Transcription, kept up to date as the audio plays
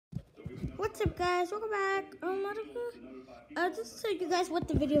what's up, guys? Welcome back. Just to tell you guys what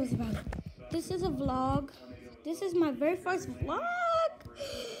the video is about. This is a vlog. This is my very first vlog.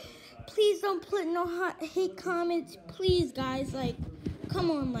 Please don't put no hate comments. Please, guys. Like, come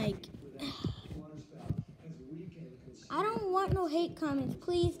on, like. I don't want no hate comments.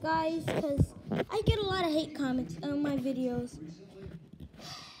 Please, guys, because I get a lot of hate comments on my videos.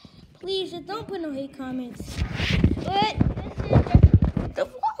 Please, just don't put no hate comments. But this is the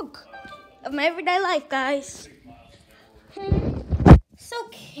vlog of my everyday life, guys. It's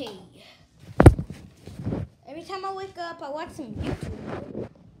okay. Every time I wake up, I watch some YouTube.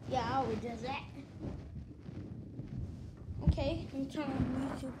 Yeah, I always does that. Okay, let me turn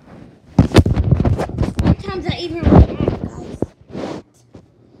on YouTube. Sometimes I even react, guys.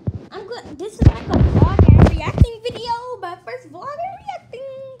 I'm good. This is like a vlog and reacting video. My first vlog and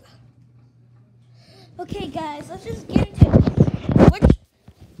reacting. Okay, guys, let's just get into it.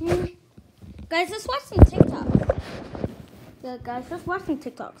 Guys, let's watch some TikToks. Yeah, guys, let's watch some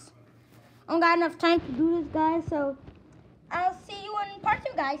TikToks. I don't got enough time to do this, guys, so I'll see you in part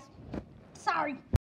 2, guys. Sorry.